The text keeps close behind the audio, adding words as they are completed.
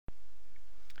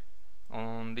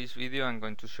On this video I'm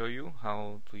going to show you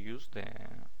how to use the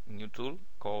new tool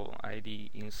called IDE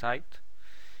Insight.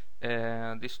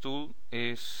 This tool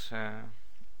is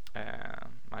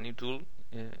a new tool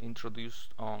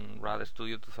introduced on Rad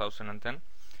Studio 2010,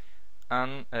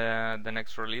 and the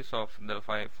next release of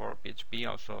Delphi for PHP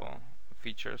also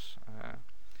features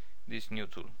this new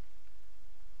tool.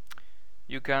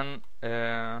 You can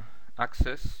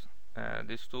access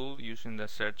this tool using the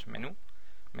search menu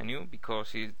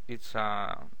because it's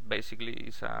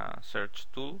basically a search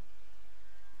tool.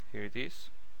 Here it is.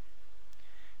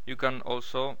 You can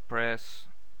also press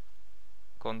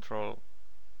Control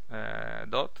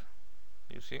dot,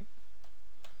 you see,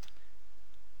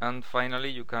 and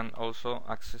finally you can also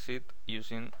access it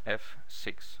using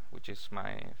F6, which is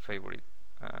my favorite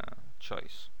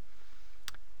choice.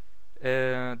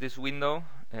 This window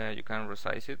you can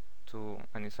resize it to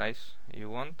any size you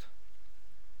want,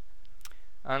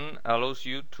 and allows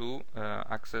you to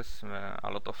access a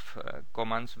lot of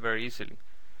commands very easily,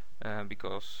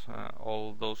 because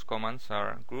all those commands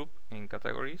are grouped in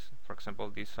categories. For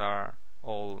example, these are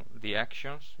all the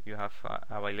actions you have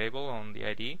available on the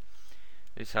IDE.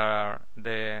 These are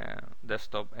the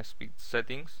desktop speed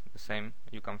settings, the same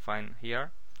you can find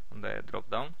here on the drop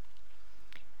down.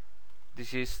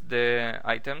 This is the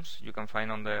items you can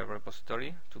find on the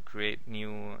repository to create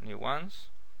new ones.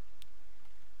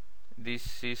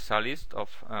 This is a list of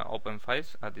open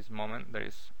files. At this moment there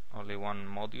is only one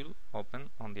module open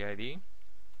on the IDE.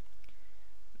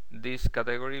 This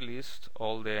category lists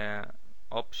all the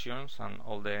options and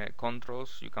all the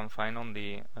controls you can find on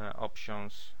the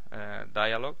options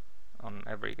dialog on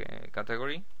every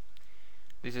category.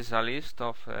 This is a list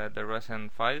of the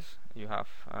recent files you have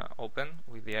open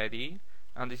with the IDE,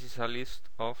 and this is a list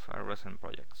of recent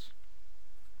projects.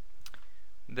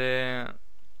 The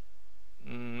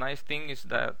nice thing is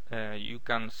that you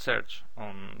can search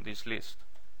on this list.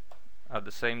 At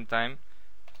the same time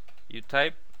you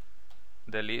type,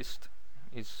 the list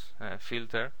is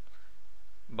filtered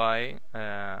by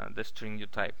the string you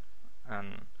type,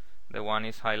 and the one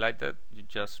is highlighted. You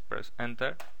just press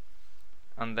enter,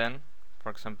 and then,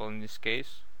 for example, in this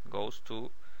case, goes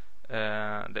to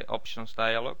the options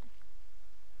dialog,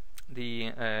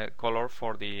 the color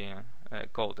for the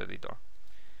code editor.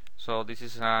 So this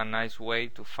is a nice way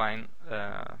to find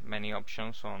many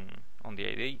options on the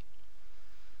IDE.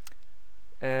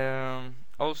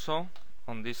 Also,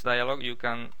 on this dialog you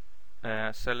can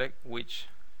select which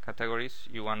categories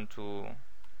you want to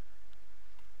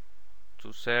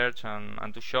search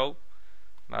and to show,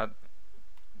 but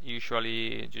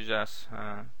usually you just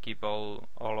keep all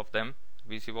of them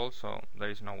visible, so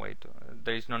there is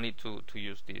no need to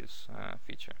use this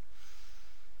feature.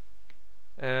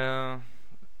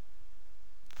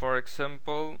 For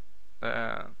example,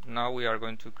 now we are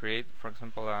going to create, for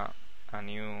example, a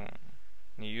new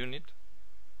unit.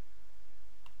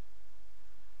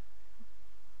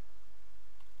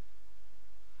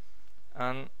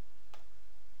 And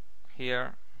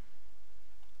here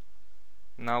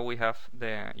now we have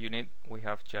the unit we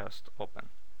have just opened.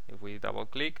 If we double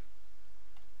click,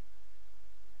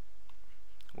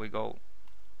 we go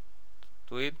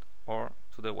to it or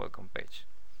to the welcome page.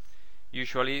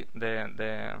 Usually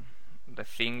the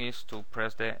thing is to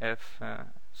press the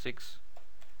F6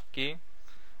 key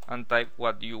and type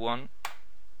what you want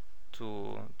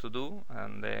to do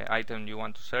and the item you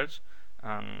want to search,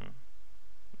 and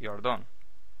you're done.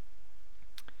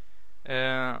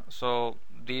 So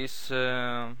this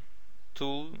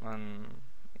tool,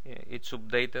 it's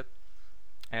updated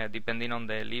depending on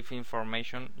the live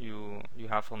information you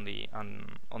have on the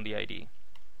IDE.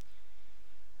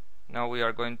 Now we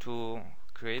are going to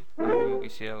create a new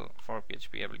VCL for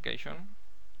PHP application.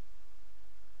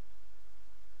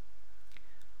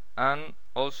 And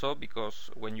also, because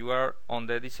when you are on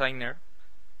the designer,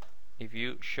 if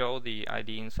you show the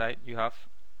IDE Insight, you have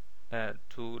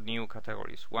two new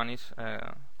categories. One is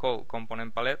called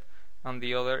component palette, and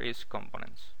the other is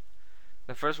components.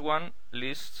 The first one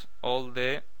lists all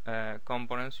the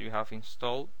components you have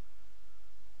installed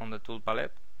on the tool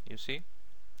palette, you see,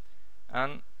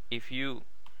 and if you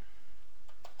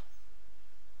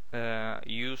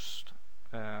used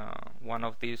one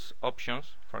of these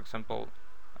options, for example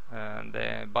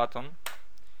the button,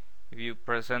 if you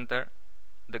press enter,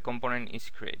 the component is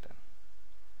created.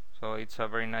 So it's a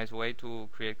very nice way to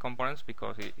create components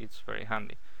because it's very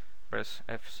handy. Press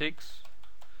F6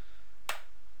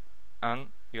 and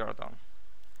you are done.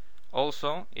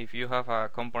 Also, if you have a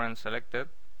component selected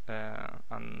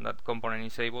and that component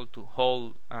is able to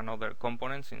hold another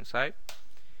components inside,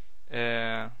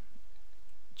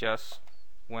 just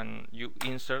when you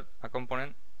insert a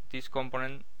component, this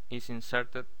component is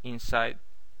inserted inside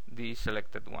the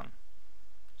selected one.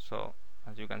 So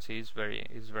as you can see, it's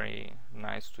very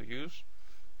nice to use.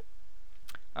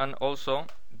 And also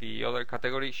the other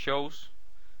category shows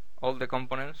all the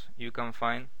components you can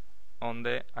find on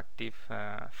the active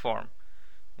form.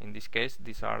 In this case,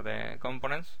 these are the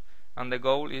components, and the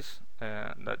goal is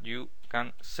that you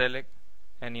can select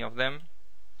any of them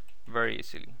very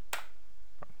easily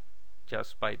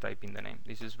just by typing the name.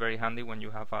 This is very handy when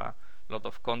you have a lot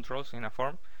of controls in a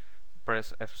form.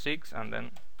 Press F6 and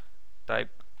then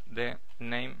type the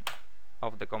name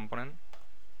of the component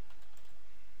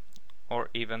or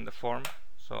even the form,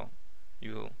 so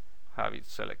you have it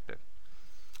selected.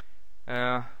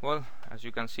 Well, as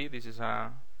you can see, this is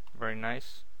a very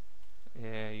nice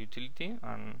utility,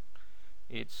 and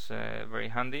it's very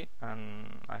handy,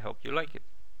 and I hope you like it.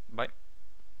 Bye.